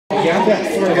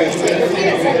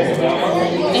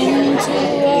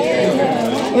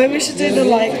Well, we should do the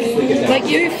like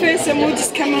you first, and we'll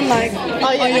just come on like.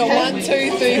 Oh yeah, okay. 1, 2,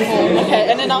 3, 4. Okay,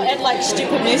 and then I'll add like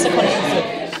stupid music on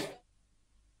it.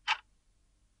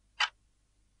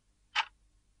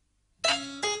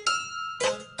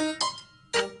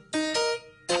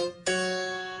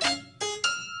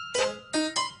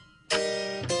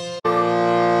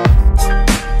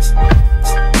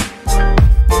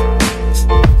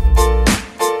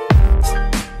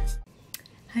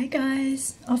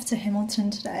 Off to Hamilton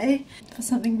today for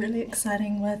something really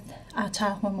exciting with our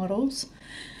Tahua models.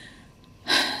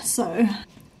 So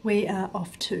we are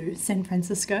off to San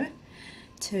Francisco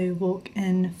to walk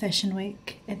in Fashion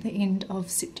Week at the end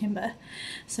of September.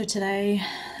 So today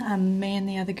me and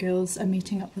the other girls are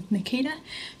meeting up with Niketa.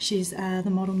 She's the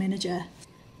model manager,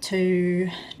 to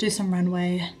do some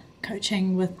runway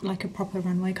coaching with like a proper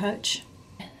runway coach.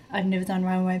 I've never done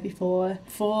runway before.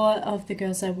 4 of the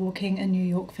girls are walking in New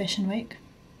York Fashion Week,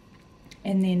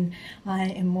 and then I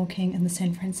am walking in the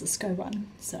San Francisco one,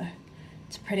 so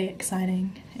it's pretty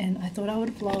exciting, and I thought I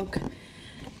would vlog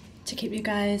to keep you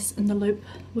guys in the loop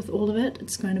with all of it.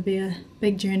 It's going to be a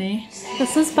big journey.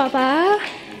 This is Baba.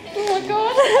 Oh my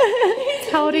god.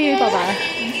 How old are you, Baba?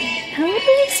 How old are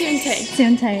you? 17.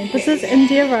 17. This is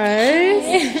India Rose.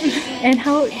 And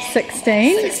how old?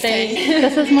 16? 16.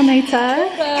 This is Monita.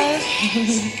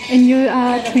 And you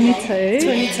are 22.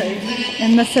 22.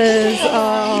 And this is,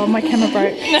 oh, my camera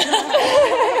broke.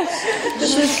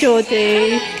 This is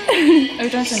Georgie. Are we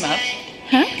trying to zoom up?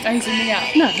 Huh? Are you zooming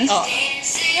out? No. Oh.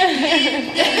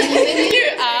 You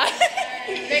are.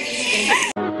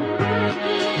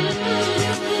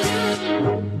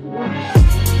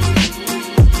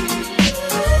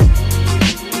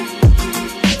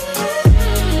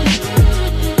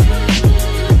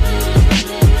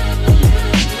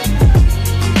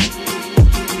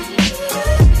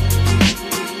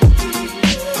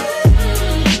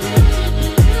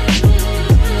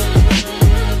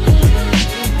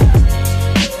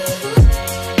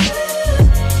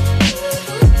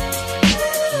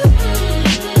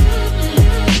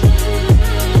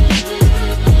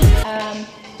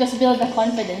 Just build the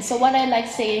confidence. So what I like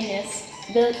saying is,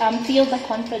 feel the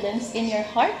confidence in your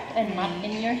heart and not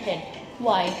in your head.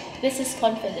 Why? This is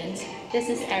confidence. This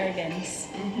is arrogance.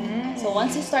 So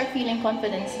once you start feeling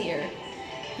confidence here,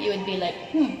 you would be like,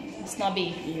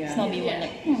 snobby. Snobby one,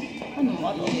 like, I'm a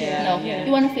model. No,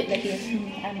 you want to feel like this.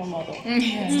 I'm a model.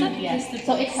 Yes.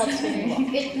 So it helps when you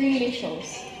walk. It really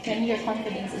shows when your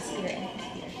confidence is here and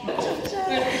here.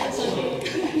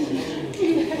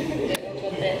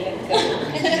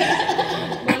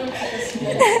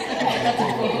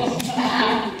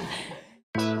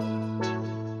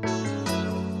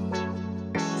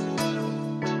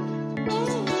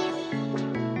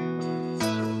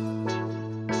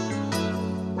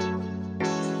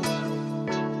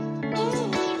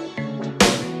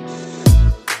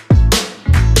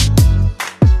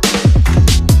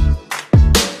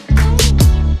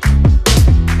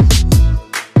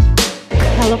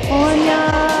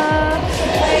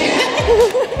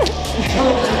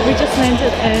 We just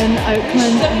landed in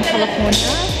Oakland in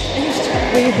California.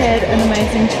 We had an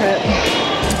amazing trip.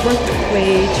 We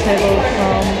travelled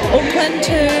from Auckland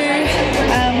to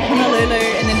Honolulu,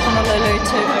 and then Honolulu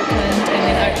to Oakland, and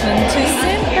then Oakland to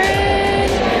San Fran.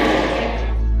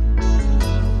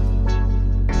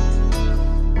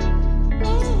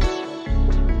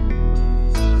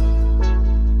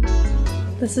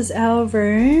 This is our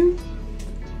room.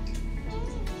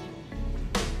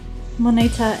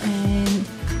 Monita and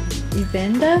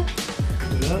Evander.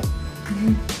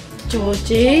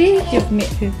 Georgie, you've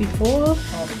met her before.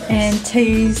 And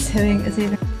T's having is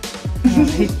even.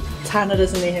 Tana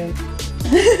doesn't need him.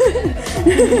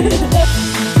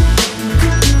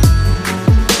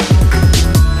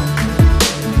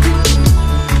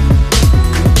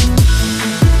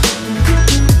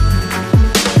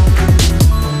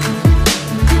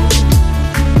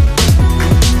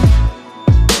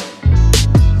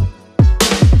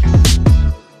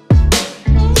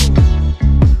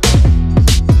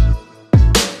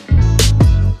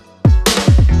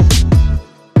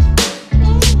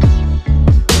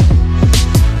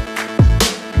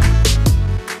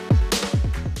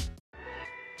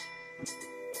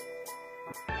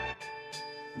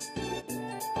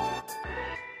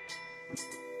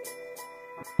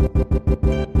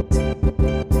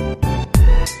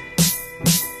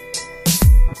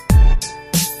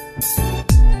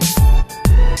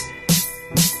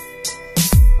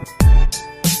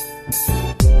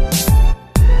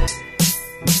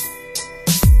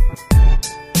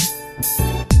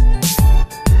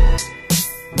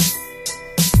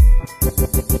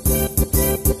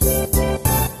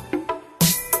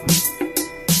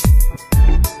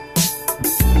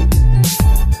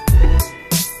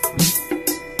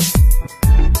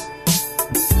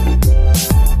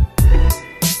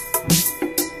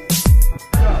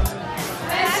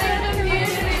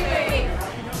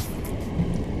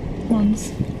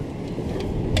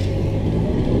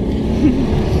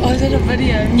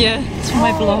 Yeah, it's for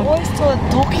my vlog. I always do a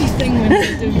talky thing when we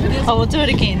do videos. Oh, we'll do it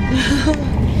again.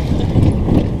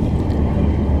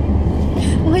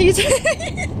 What are you doing?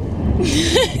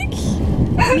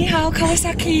 Nihao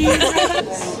Kawasaki.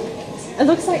 It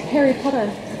looks like Harry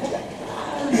Potter.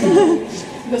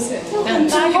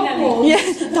 Yeah,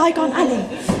 Diagon Alley.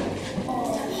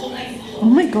 Oh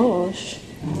my gosh.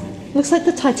 Looks like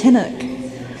the Titanic.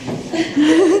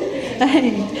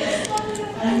 Hey.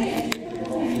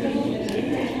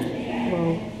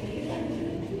 Whoa.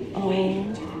 Oh. Wait.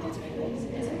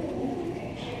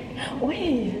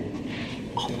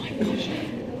 Oh my gosh.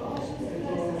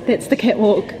 That's the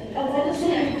catwalk.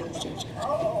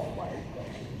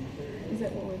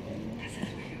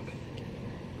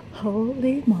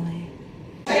 Holy moly.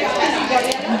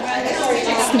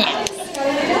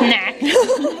 Snack.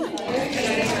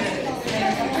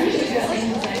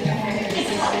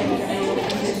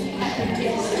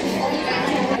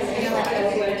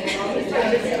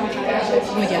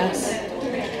 Oh yes.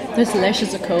 Those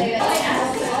lashes are cool.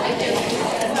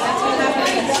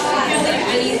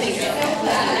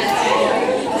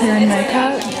 Hair and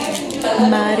makeup.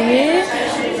 Marie.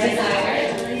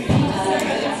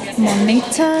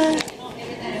 Monita.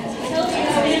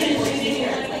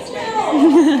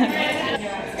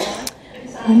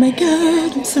 Oh my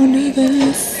god, I'm so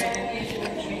nervous.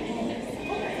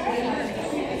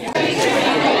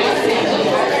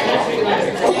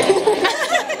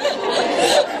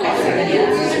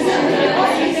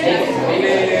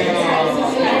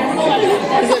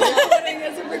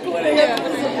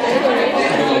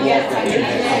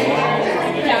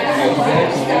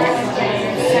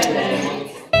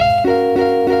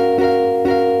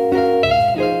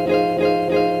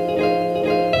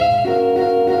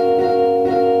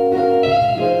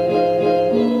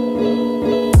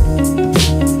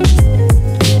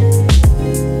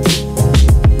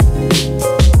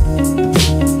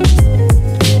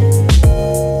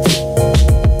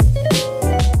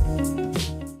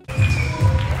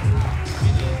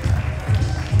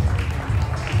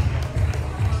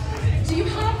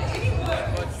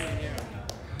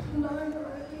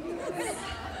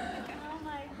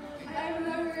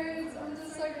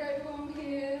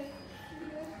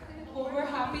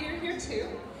 too.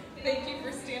 Thank you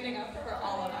for standing up for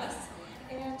all of us.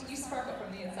 And you sparkle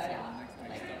from the inside out.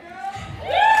 Like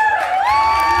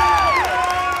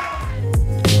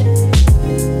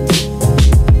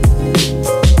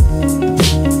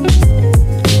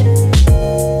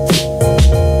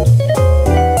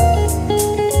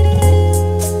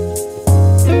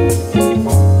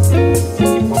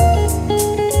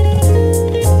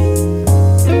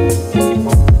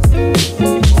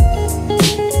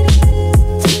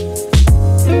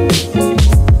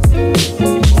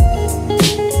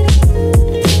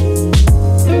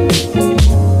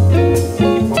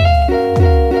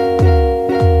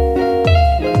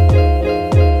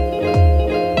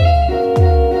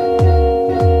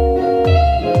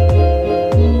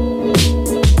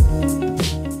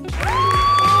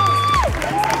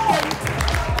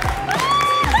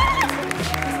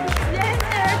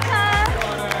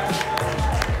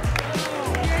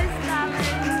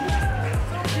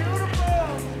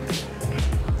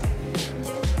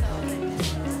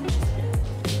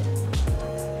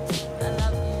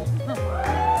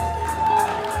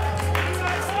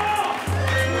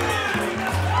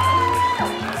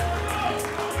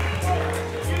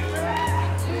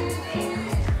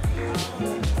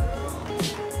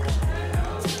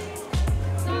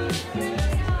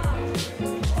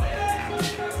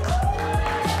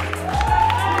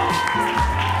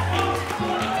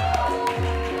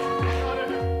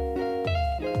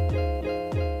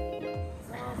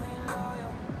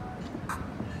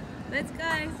let's go.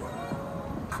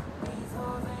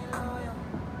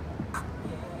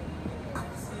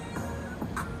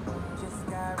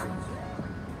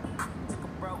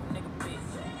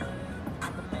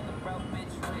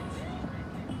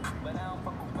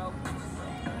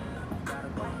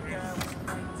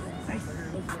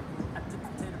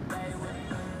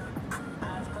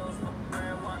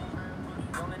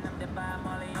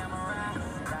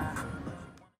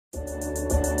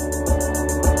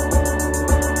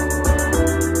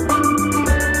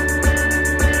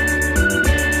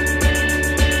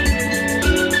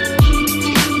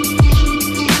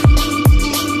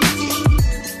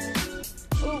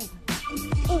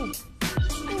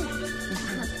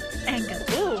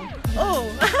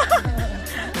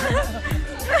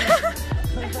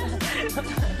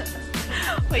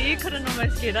 Well, you couldn't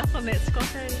almost get up on that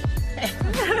Scotty.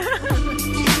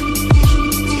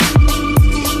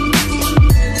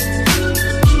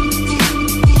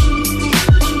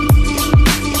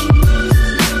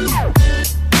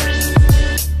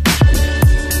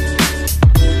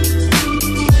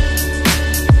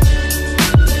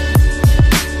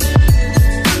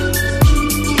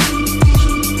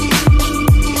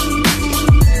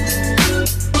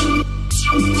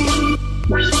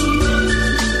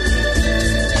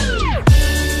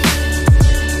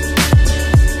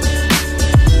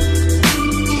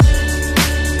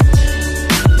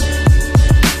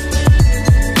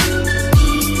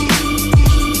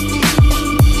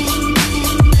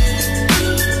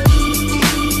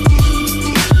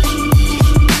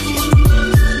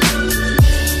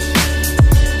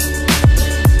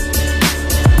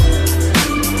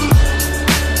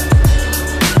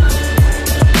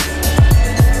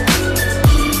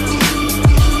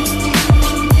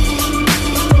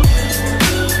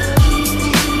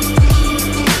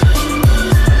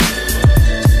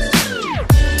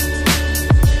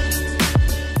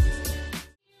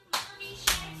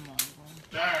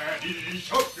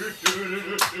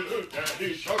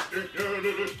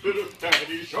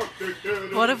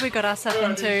 What have we got ourselves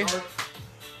into?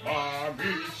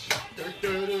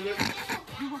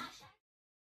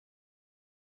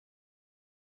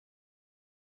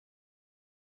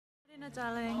 Morena,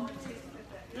 darling.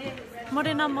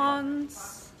 Morena,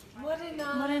 Mons.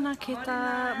 Morena,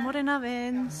 Kita. Morena,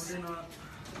 Vens.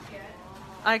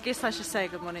 I guess I should say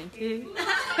good morning to you.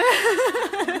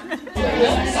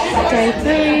 Day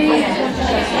 3.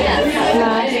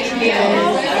 Last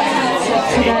day.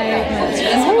 Today it's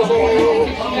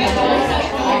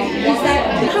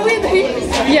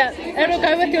yeah, it'll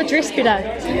go with your dress better.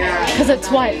 Because it's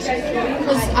white.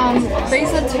 Because these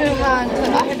are too hard.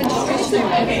 I haven't stretched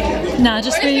them. Nah,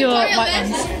 just wear your white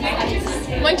ones.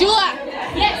 Manjula!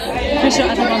 Yes! Where's your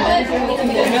other one?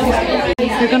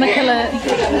 We're gonna kill it.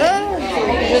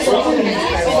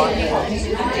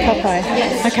 Popeye.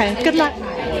 Okay, good luck.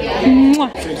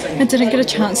 Mwah. I didn't get a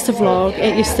chance to vlog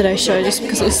at yesterday's show just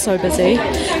because it was so busy.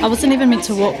 I wasn't even meant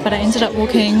to walk, but I ended up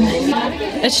walking.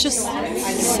 It's just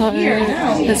so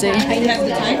busy.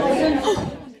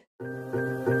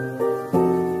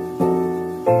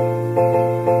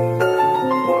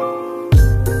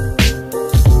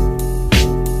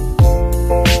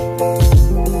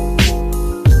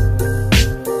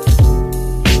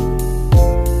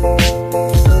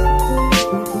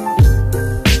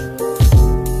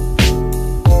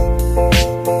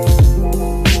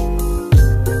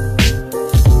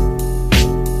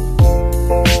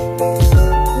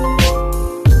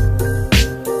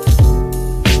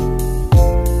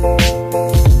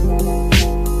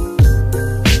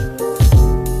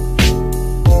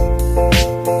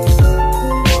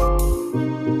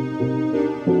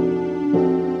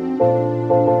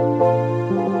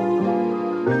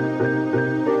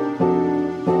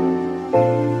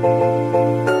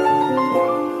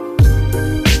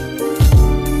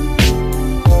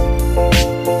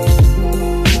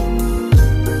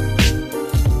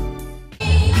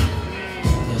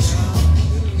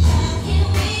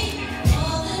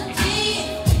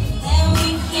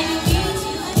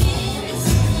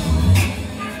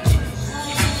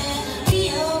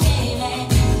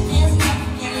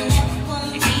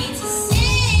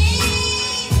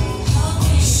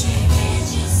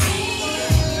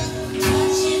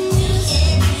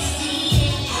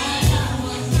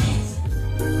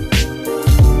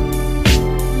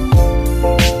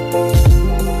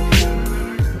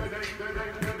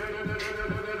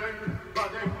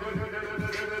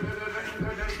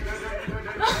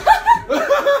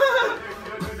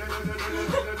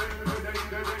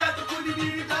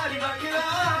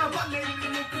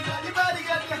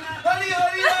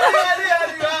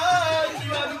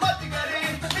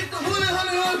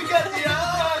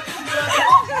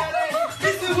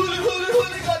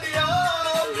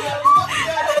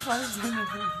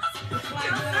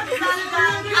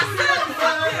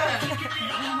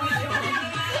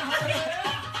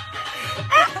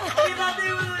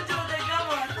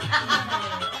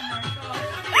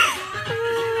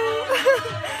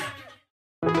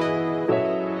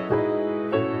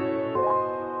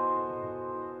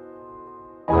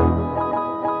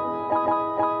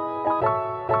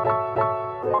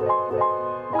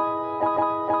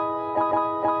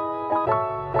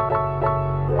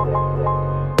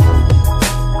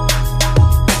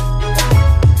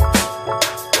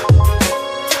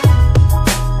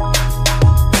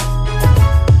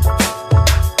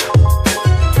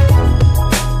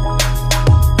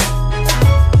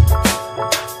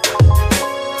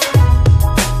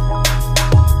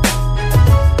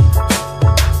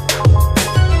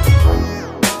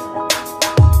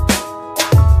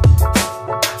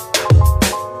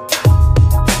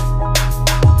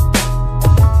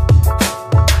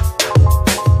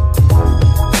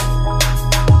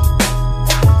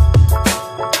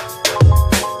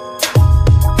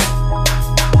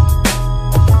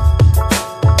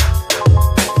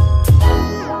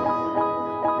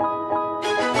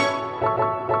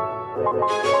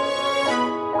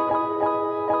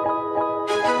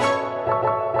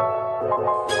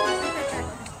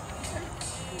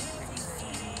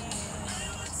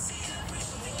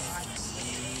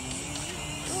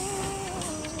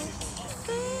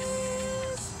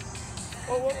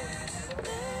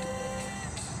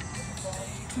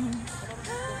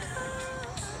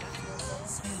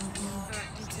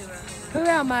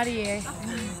 Hurrah, Marie.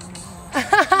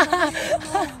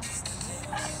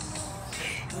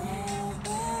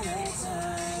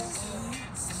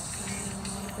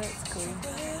 That's cool.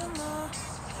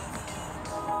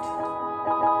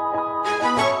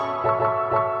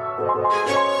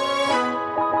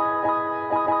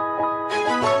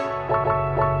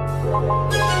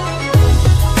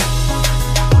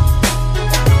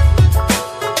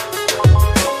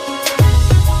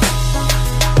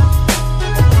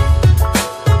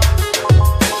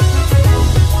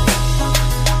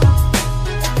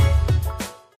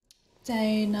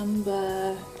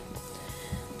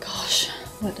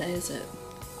 What day is it?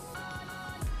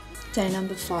 Day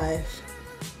number 5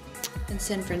 in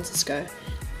San Francisco.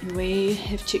 And we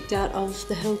have checked out of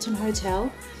the Hilton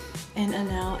Hotel and are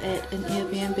now at an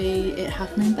Airbnb at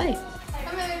Half Moon Bay.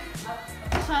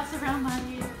 Pass around my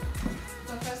head.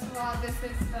 So first of all, this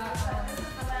is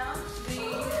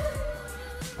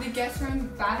the guest room,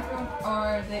 bathroom,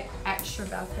 or the extra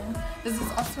bathroom. This is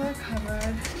also a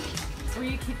cupboard. Where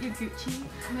you keep your Gucci.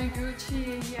 My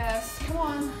Gucci, yes. Come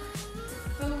on.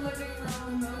 The living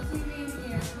room, no TV in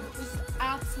here. This is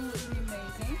absolutely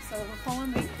amazing. So follow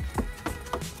me. You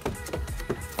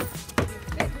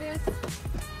fit this,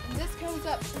 and this comes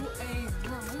up to a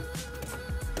room.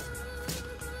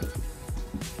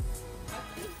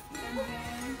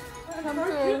 And then come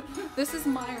through. This is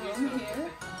my room here.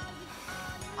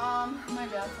 My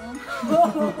bathroom.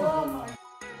 Oh my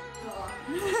god.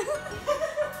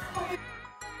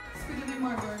 It's gonna be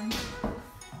my room.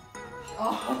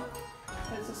 Oh,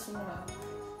 there's a sauna.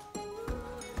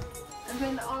 And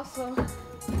then also a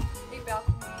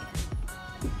balcony,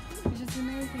 which is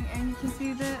amazing, and you can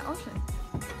see the ocean.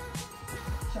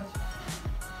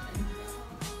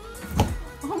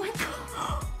 Oh my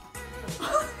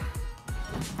god.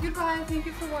 Goodbye, thank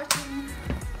you for watching.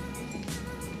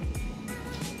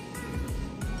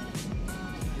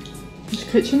 The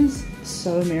kitchen's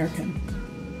so American.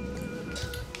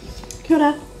 Kia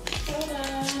ora.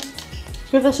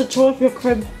 Give us a tour of your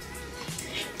crib.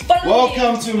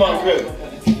 Welcome to my crib.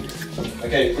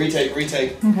 Okay, retake.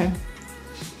 Okay.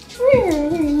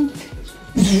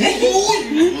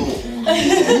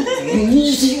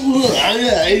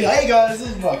 Hey guys, this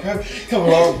is my crib. Come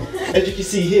along. As you can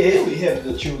see here, we have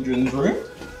the children's room.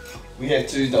 We have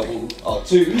two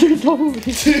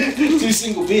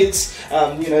single beds.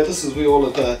 You know, this is where all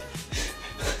of the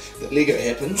Lego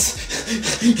happens.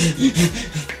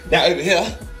 Now over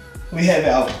here, we have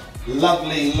our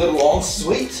lovely little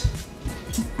ensuite,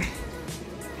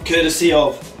 courtesy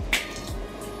of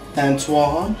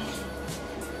Antoine.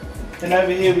 And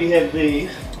over here we have the,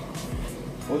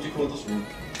 what do you call this room?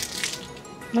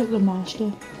 Like the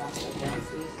master.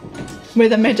 Where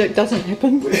the magic doesn't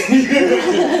happen.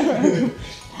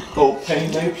 Oh,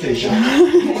 pain, no pleasure.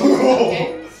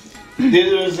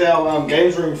 There is our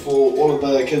games room for all of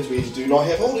the kids we do not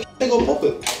have. Oh, they got pop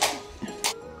it.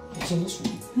 What's in this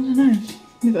room? I don't know.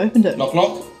 We've opened it. Knock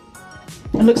knock.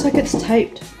 It looks like it's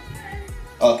taped.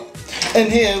 Oh.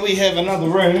 And here we have another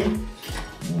room,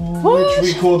 which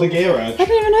we call the garage. I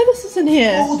didn't even know this was in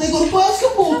here. Oh, they got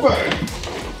basketball, bro.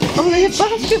 Oh, they have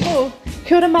basketball.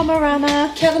 Kia ora, Mama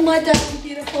Rana. Kia ora, my darling,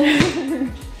 beautiful.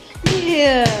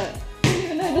 Yeah. I didn't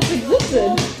even know this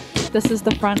existed. This is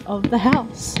the front of the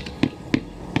house.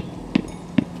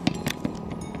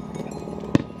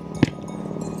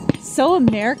 So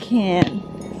American.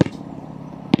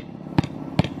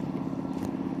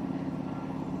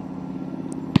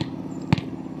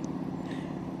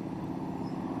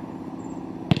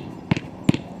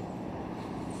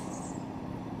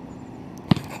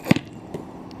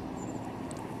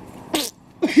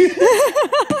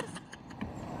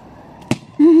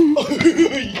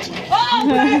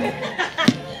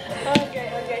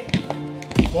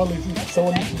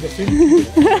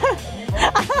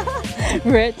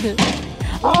 Richard.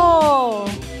 Oh.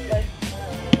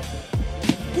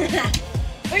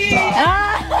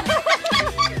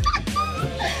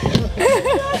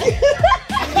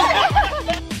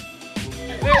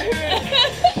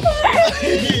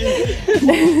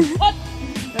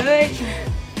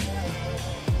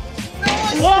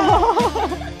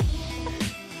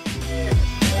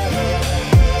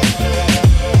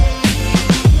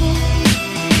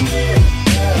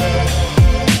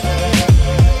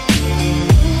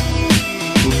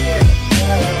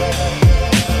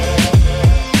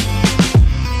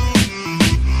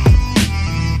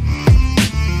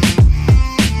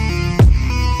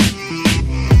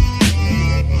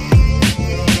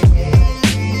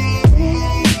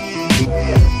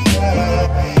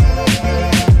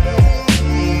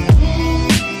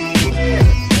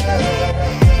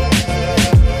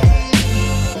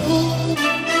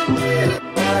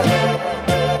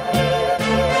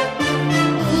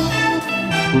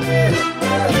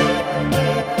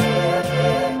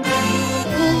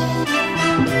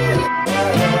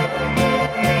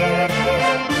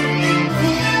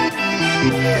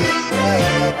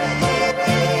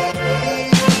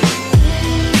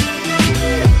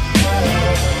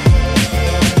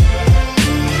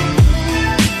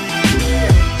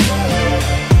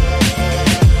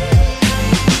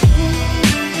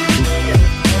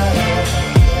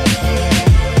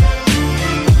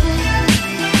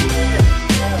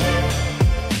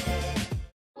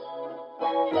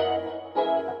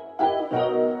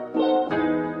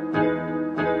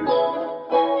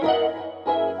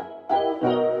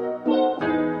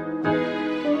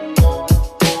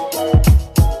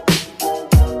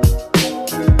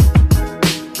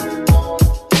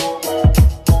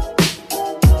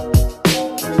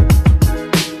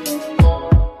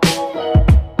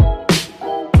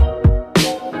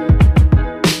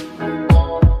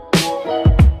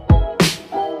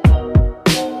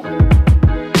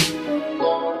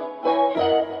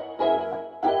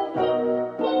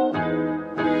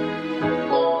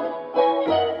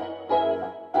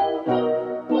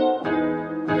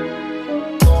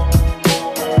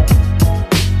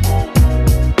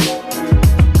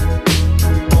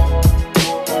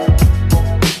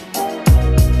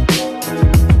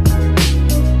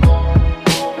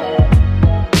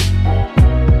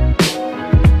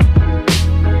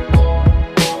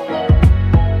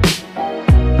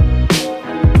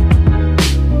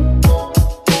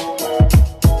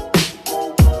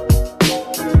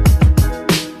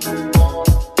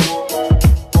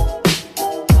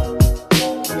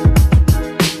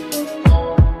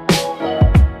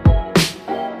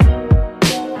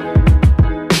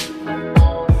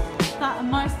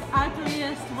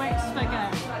 wax figure.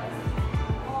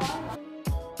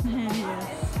 Here he is.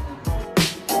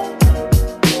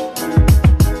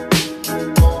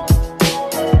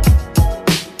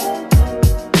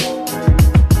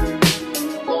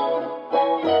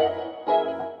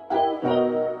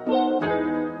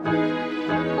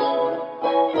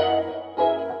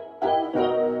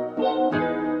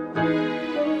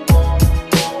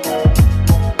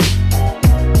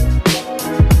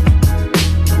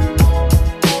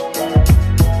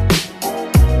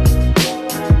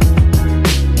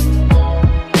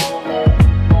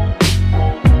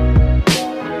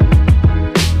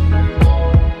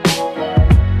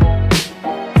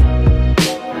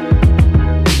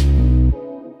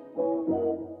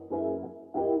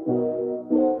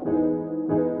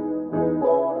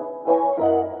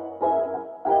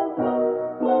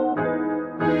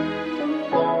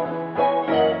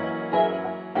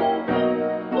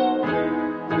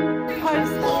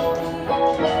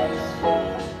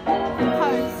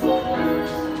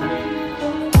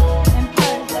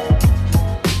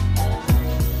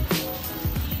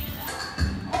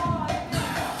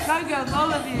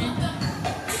 All of you.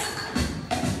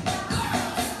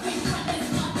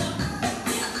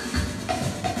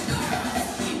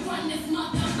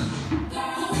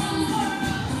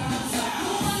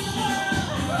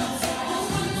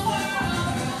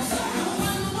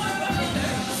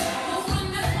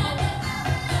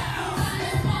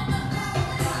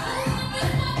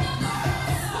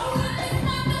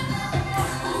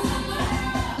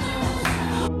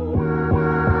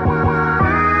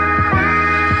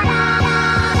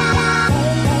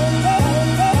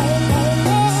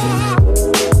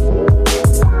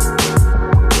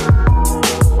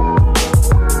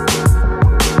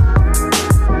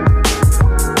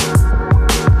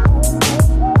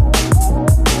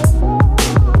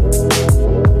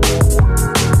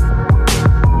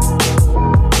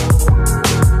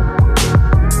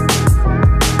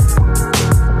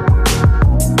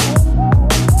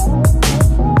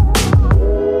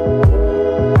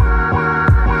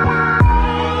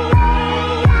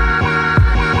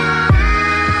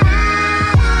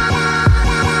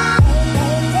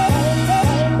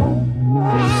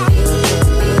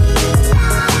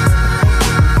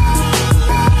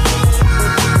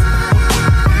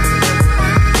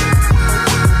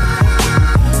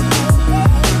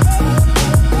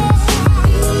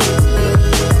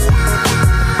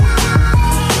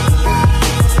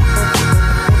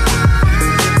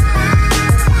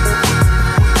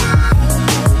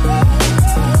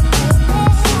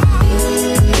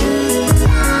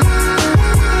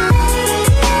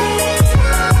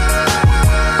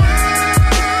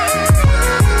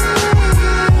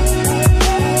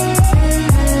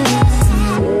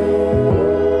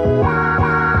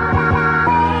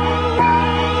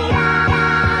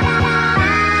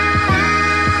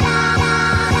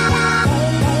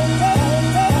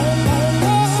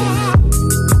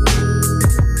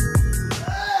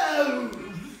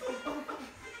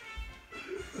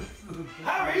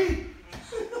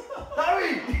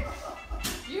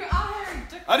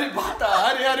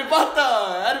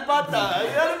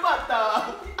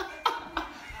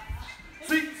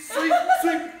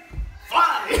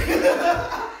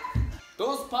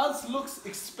 Those pants looks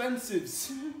expensive.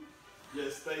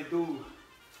 Yes, they do.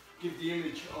 Give the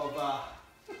image of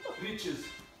riches.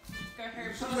 Go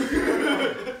her.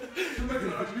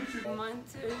 Mine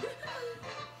too.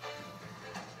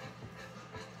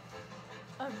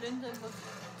 I've been there with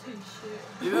t-shirt.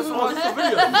 Yeah, that's why it's the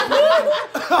video.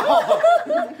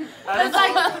 It's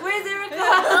like, where's Erica?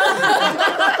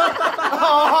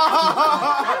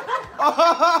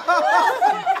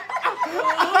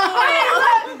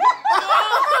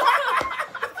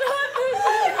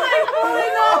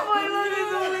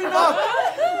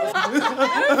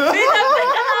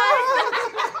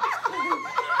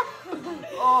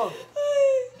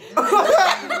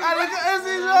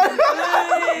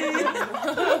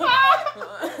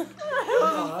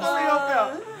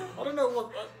 I don't know what.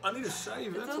 I need a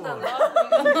shave, that's why.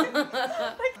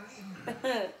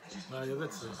 No, yeah,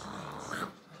 that's it.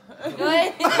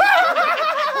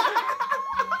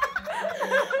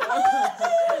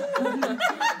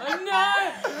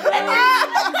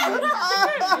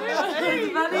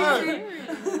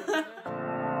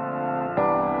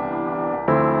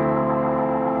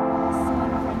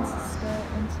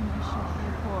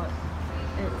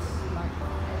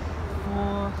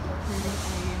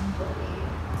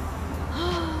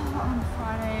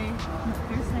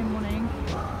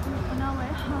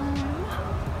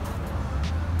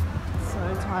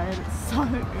 It's so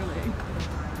early.